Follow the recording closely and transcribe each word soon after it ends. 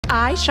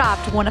I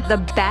shopped one of the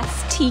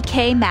best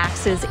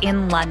Tkmaxxes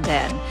in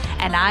London,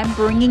 and I'm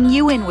bringing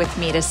you in with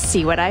me to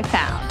see what I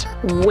found.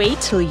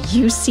 Wait till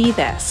you see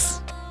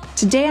this.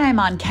 Today I'm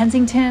on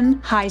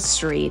Kensington High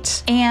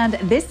Street, and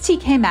this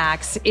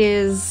Tkmaxx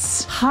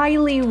is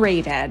highly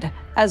rated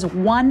as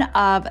one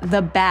of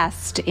the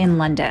best in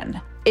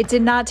London. It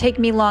did not take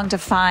me long to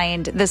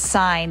find the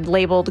sign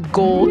labeled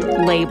Gold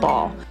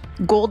Label.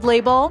 Gold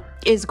Label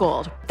is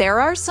gold. There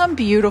are some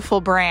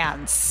beautiful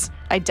brands.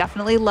 I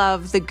definitely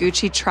love the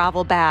Gucci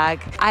travel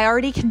bag. I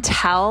already can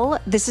tell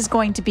this is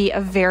going to be a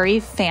very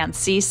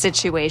fancy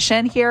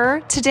situation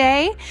here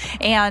today,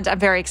 and I'm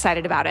very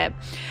excited about it.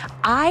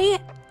 I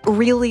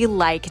really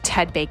like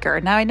Ted Baker.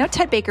 Now, I know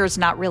Ted Baker is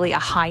not really a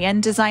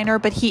high-end designer,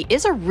 but he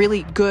is a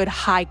really good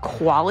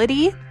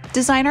high-quality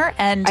designer,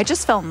 and I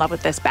just fell in love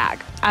with this bag.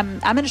 I'm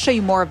going to show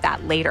you more of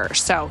that later,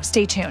 so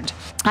stay tuned.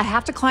 I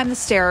have to climb the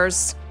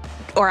stairs,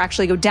 or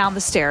actually go down the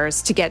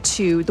stairs to get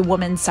to the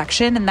women's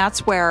section, and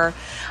that's where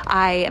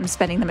I am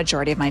spending the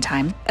majority of my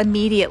time.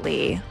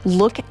 Immediately,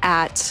 look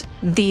at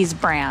these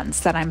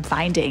brands that I'm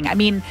finding. I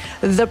mean,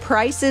 the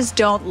prices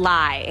don't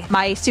lie.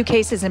 My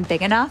suitcase isn't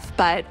big enough,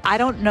 but I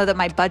don't know that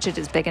my budget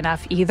is big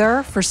enough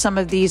either for some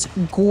of these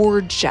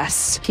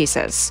gorgeous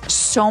pieces.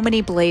 So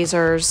many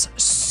blazers,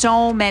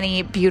 so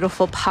many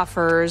beautiful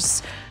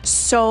puffers,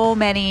 so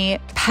many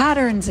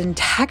patterns and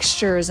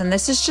textures, and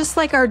this is just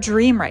like our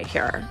dream right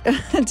here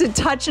to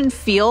touch and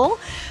feel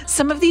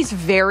some of these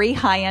very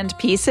high-end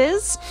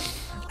pieces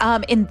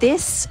in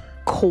this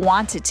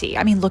quantity.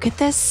 I mean, look at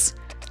this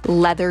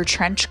leather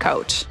trench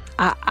coat.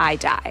 I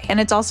die. And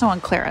it's also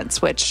on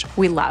clearance, which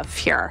we love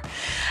here.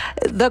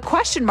 The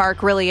question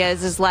mark really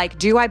is like,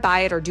 do I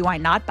buy it or do I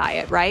not buy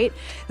it, right?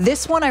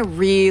 This one I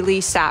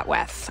really sat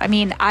with. I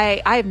mean,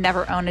 I've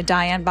never owned a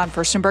Diane von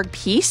Furstenberg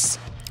piece.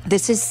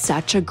 This is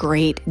such a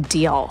great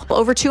deal.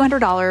 Over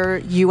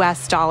 $200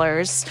 US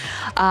dollars.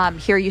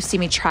 Here you see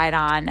me try it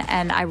on,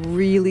 and I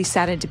really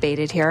sat and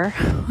debated here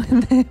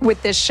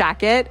with this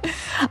jacket.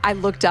 I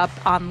looked up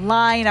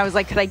online. I was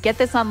like, could I get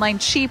this online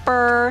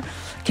cheaper?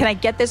 Can I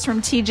get this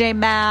from TJ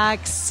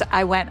Maxx?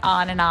 I went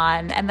on,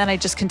 and then I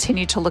just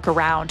continued to look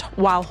around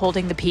while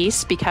holding the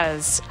piece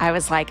because I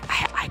was like,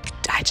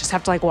 I just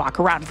have to like walk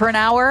around for an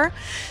hour,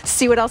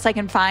 see what else I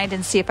can find,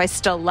 and see if I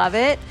still love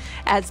it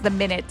as the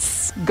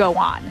minutes go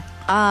on.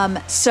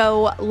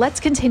 So let's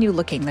continue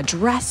looking. The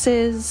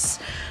dresses.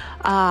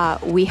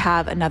 We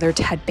have another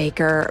Ted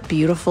Baker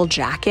beautiful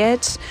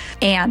jacket,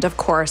 and of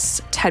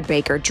course, Ted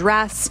Baker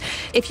dress.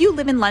 If you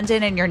live in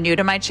London and you're new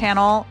to my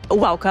channel,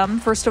 welcome,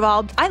 first of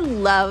all. I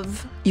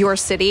love your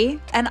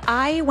city, and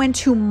I went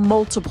to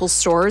multiple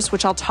stores,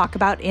 which I'll talk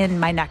about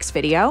in my next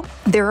video.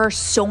 There are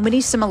so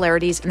many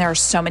similarities and there are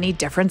so many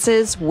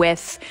differences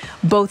with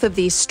both of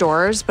these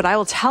stores, but I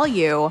will tell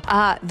you,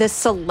 the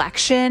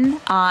selection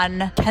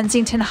on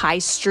Kensington High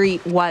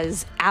Street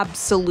was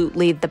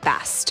absolutely the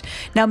best.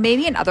 Now,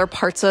 maybe in other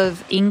parts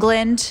of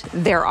England,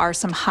 there are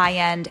some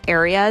high-end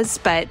areas,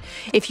 but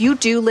if you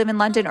do live in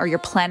London or you're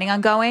planning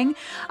on going,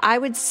 I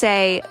would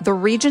say the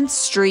Regent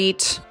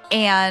Street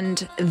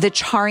and the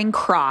Charing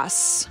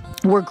Cross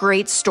were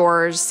great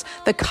stores.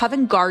 The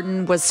Covent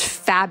Garden was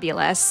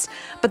fabulous,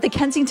 but the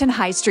Kensington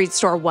High Street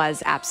store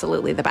was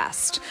absolutely the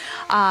best.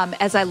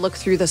 As I look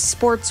through the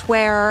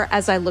sportswear,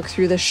 as I look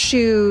through the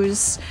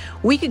shoes,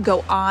 we could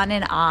go on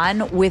and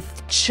on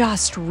with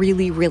just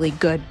really, really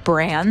good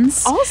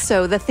brands.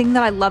 Also, the thing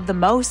that I love the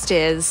most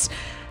is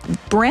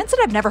brands that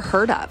I've never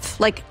heard of.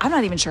 Like, I'm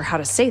not even sure how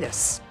to say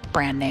this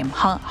brand name.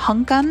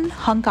 Hunkan.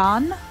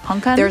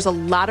 There's a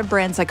lot of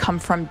brands that come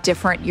from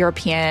different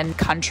European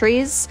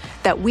countries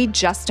that we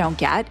just don't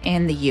get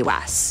in the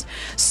US.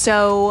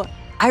 So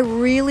I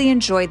really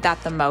enjoyed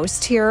that the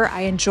most here.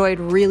 I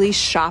enjoyed really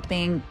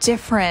shopping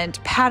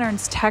different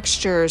patterns,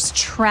 textures,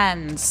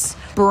 trends,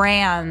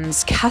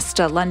 brands.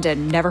 Kesta,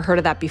 London, never heard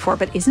of that before,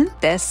 but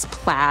isn't this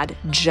plaid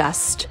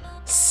just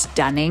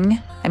stunning?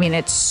 I mean,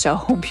 it's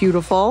so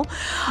beautiful.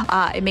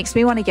 It makes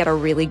me want to get a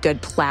really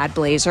good plaid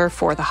blazer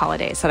for the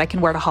holidays that I can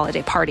wear to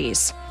holiday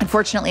parties.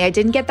 Unfortunately, I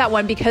didn't get that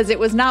one because it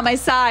was not my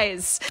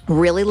size.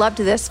 Really loved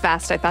this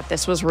vest. I thought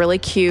this was really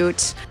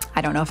cute.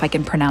 I don't know if I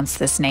can pronounce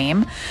this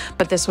name,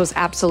 but this was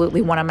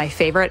absolutely one of my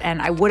favorite,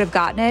 and I would have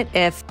gotten it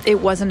if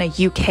it wasn't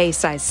a UK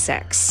size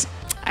 6.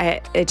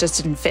 It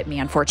just didn't fit me,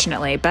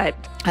 unfortunately, but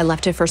I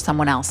left it for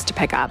someone else to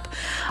pick up.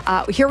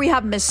 Here we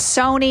have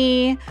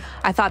Missoni.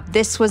 I thought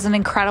this was an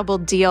incredible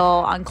deal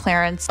on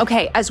clearance.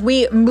 Okay, as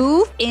we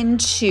move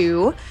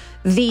into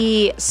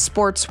the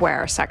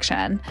sportswear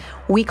section,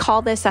 we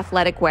call this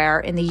athletic wear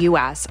in the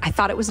US. I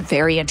thought it was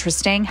very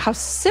interesting how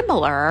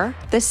similar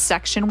this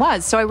section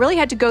was. So I really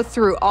had to go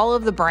through all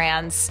of the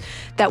brands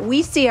that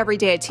we see every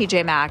day at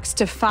TJ Maxx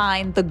to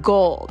find the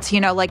gold. You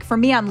know, like for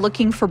me, I'm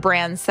looking for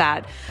brands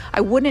that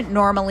I wouldn't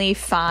normally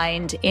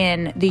find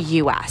in the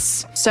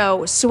US.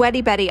 So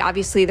Sweaty Betty,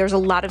 obviously there's a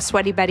lot of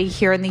Sweaty Betty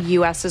here in the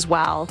US as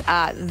well.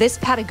 This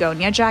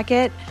Patagonia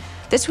jacket,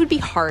 This would be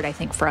hard, I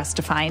think, for us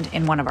to find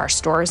in one of our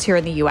stores here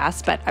in the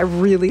US, but I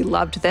really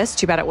loved this.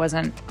 Too bad it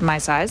wasn't my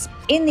size.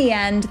 In the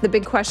end, the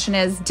big question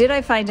is, did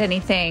I find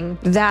anything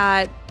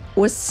that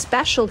was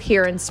special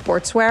here in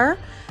sportswear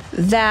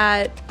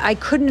that I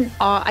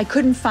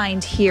couldn't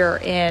find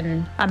here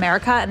in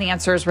America? And the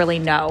answer is really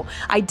no.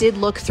 I did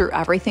look through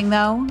everything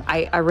though.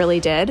 I really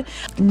did.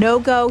 No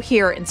go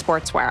here in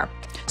sportswear.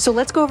 So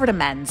let's go over to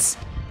men's.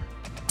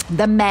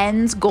 The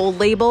men's gold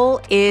label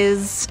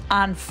is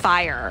on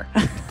fire.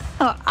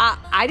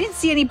 I didn't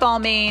see any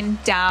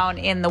Balmain down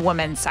in the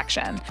women's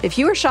section. If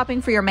you were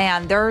shopping for your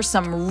man, there are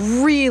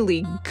some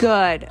really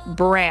good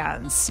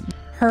brands.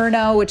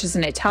 Perno, which is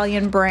an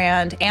Italian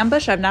brand.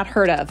 Ambush, I've not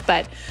heard of,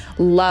 but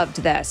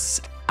loved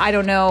this. I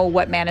don't know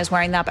what man is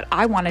wearing that, but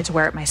I wanted to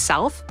wear it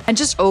myself. And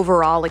just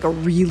overall, like a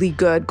really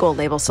good gold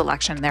label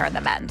selection there in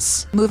the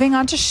men's. Moving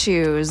on to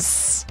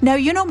shoes. Now,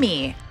 you know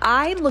me,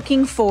 I'm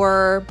looking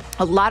for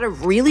a lot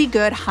of really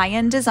good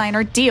high-end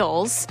designer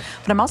deals,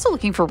 but I'm also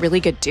looking for really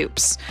good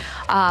dupes.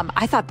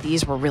 I thought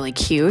these were really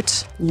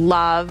cute.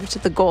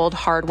 Loved the gold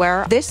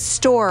hardware. This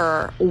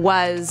store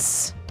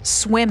was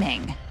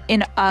swimming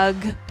in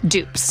UGG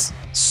dupes.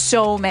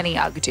 So many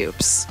UGG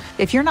dupes.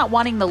 If you're not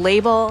wanting the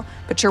label,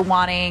 but you're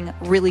wanting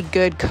really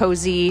good,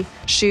 cozy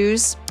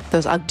shoes,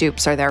 those UGG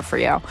dupes are there for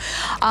you.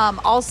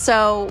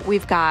 Also,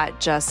 we've got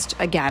just,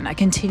 again, a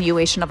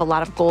continuation of a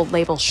lot of gold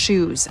label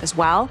shoes as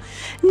well.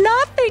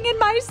 Nothing in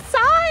my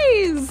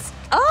size.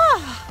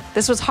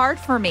 This was hard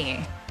for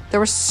me. There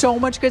was so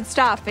much good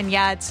stuff, and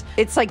yet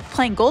it's like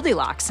playing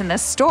Goldilocks in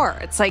this store.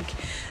 It's like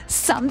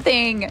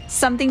something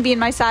being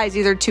my size,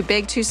 either too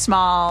big, too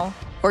small,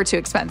 or too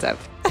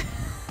expensive.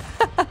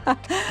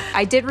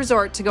 I did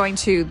resort to going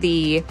to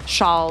the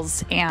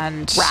shawls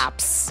and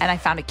wraps, and I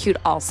found a cute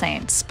All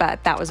Saints,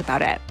 but that was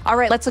about it. All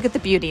right, let's look at the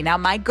beauty. Now,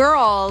 my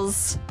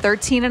girls,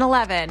 13 and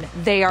 11,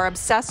 they are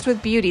obsessed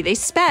with beauty. They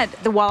spent,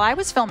 while I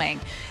was filming,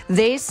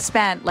 they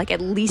spent like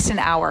at least an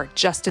hour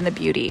just in the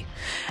beauty.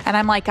 And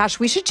I'm like, gosh,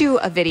 we should do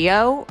a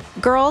video,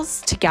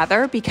 girls,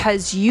 together,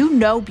 because you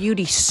know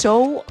beauty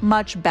so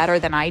much better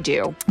than I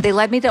do. They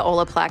led me to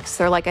Olaplex.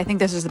 They're like, I think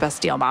this is the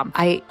best deal, Mom.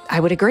 I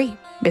would agree.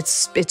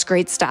 It's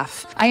great stuff.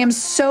 I am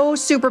so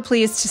super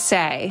pleased to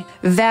say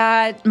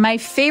that my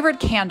favorite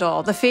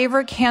candle, the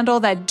favorite candle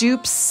that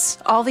dupes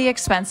all the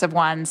expensive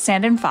ones,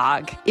 Sand and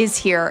Fog, is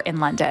here in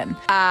London.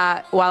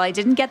 While I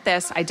didn't get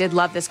this, I did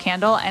love this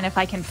candle. And if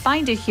I can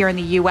find it here in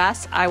the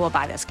US, I will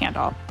buy this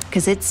candle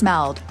because it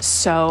smelled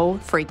so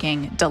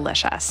freaking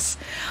delicious.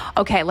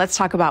 Okay, let's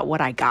talk about what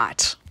I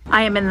got.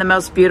 I am in the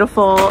most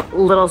beautiful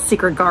little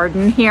secret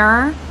garden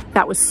here.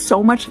 That was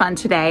so much fun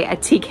today at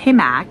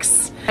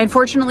Tkmaxx. I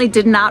unfortunately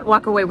did not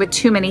walk away with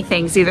too many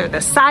things. Either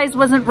the size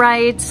wasn't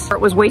right or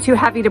it was way too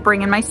heavy to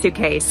bring in my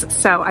suitcase.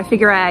 So I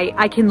figure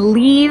I can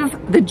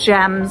leave the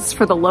gems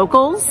for the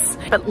locals,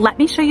 but let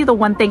me show you the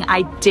one thing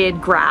I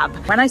did grab.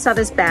 When I saw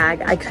this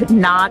bag, I could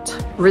not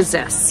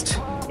resist.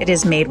 It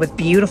is made with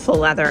beautiful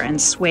leather and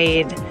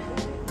suede.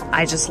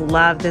 I just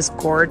love this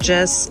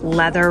gorgeous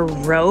leather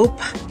rope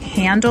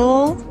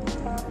handle.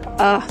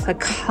 Oh, the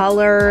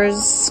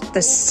colors,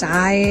 the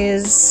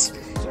size,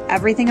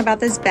 everything about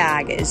this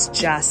bag is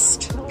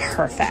just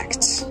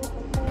perfect.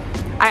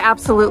 I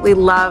absolutely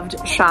loved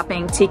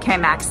shopping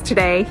Tkmaxx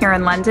today here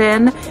in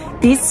London.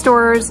 These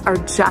stores are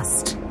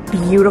just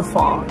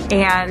beautiful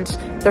and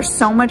there's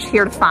so much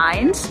here to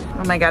find.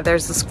 Oh my God,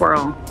 there's the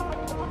squirrel.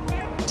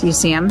 Do you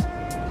see him?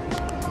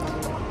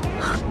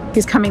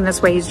 He's coming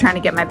this way. He's trying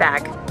to get my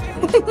bag.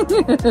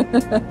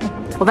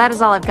 Well, that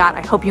is all I've got.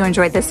 I hope you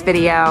enjoyed this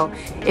video.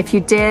 If you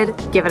did,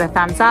 give it a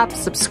thumbs up,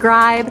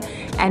 subscribe,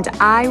 and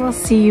I will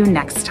see you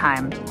next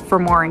time for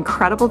more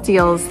incredible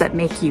deals that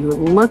make you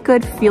look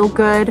good, feel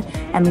good,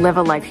 and live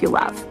a life you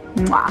love.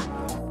 Mwah.